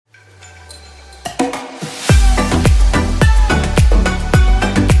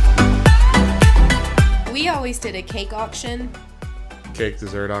did a cake auction. Cake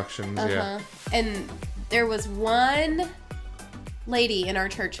dessert auctions, yeah. And there was one lady in our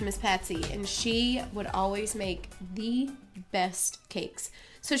church, Miss Patsy, and she would always make the best cakes.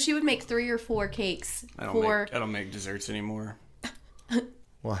 So she would make 3 or 4 cakes I for don't make desserts anymore.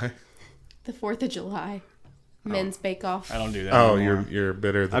 Why? the 4th of July men's bake-off. I don't do that Oh, anymore. you're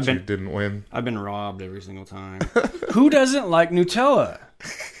bitter that you didn't win. I've been robbed every single time. Who doesn't like Nutella?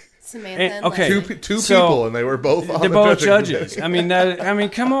 Samantha and okay. Leslie. Two So, people, and they were both on They're the both judging judges. committee. I mean,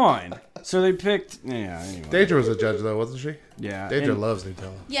 come on. So they picked. Yeah. Anyway. Deidre was a judge, though, wasn't she? Yeah. Deidre and loves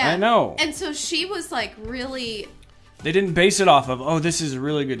Nutella. Yeah. I know. And so she was like really... They didn't base it off of, oh, this is a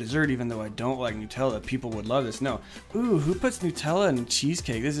really good dessert, even though I don't like Nutella. People would love this. No. Ooh, who puts Nutella in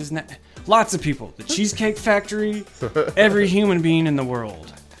cheesecake? This is not. Lots of people. The Cheesecake Factory. Every human being in the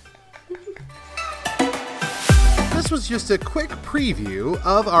world. This was just a quick preview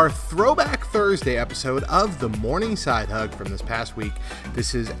of our Throwback Thursday episode of The Morning Side Hug from this past week.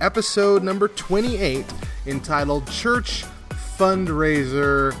 This is episode number 28, entitled Church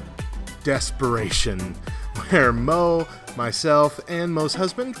Fundraiser Desperation, where Mo, myself, and Mo's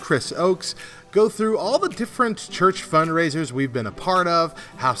husband, Chris Oakes, go through all the different church fundraisers we've been a part of,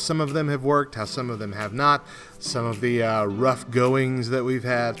 how some of them have worked, how some of them have not, some of the rough goings that we've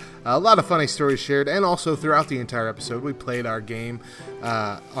had, a lot of funny stories shared, and also throughout the entire episode we played our game,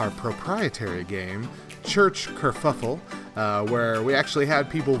 our proprietary game, Church Kerfuffle, where we actually had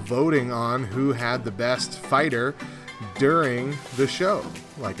people voting on who had the best fighter during the show.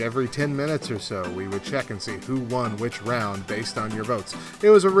 Like every 10 minutes or so, we would check and see who won which round based on your votes. It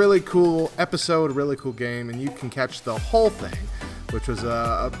was a really cool episode, a really cool game, and you can catch the whole thing, which was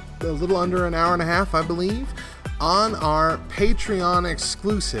a little under an hour and a half, I believe, on our Patreon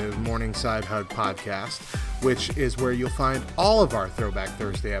exclusive Morning Side Hug podcast, which is where you'll find all of our Throwback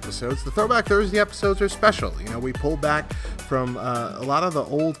Thursday episodes. The Throwback Thursday episodes are special. You know, we pulled back from a lot of the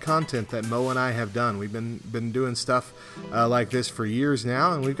old content that Mo and I have done. We've been doing stuff like this for years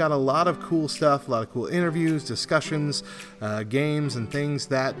now, and we've got a lot of cool stuff, a lot of cool interviews, discussions, games, and things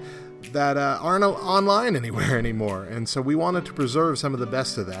that aren't online anywhere anymore. And so we wanted to preserve some of the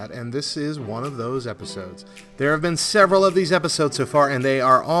best of that, and this is one of those episodes. There have been several of these episodes so far, and they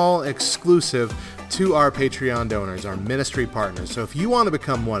are all exclusive to our Patreon donors, our ministry partners. So if you want to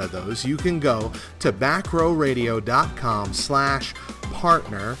become one of those, you can go to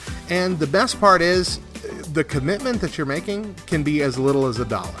backrowradio.com/partner. And the best part is, the commitment that you're making can be as little as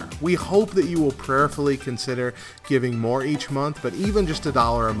 $1. We hope that you will prayerfully consider giving more each month, but even just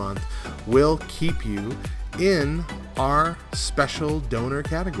 $1 a month will keep you in our special donor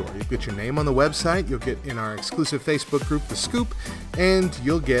category. You'll get your name on the website, you'll get in our exclusive Facebook group, The Scoop, and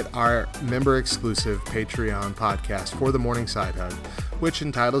you'll get our member-exclusive Patreon podcast for The Morning Side Hug, which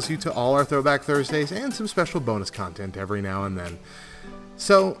entitles you to all our Throwback Thursdays and some special bonus content every now and then.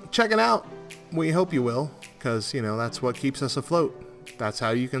 So check it out. We hope you will, because, you know, that's what keeps us afloat. That's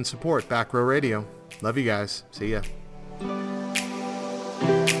how you can support Back Row Radio. Love you guys. See ya.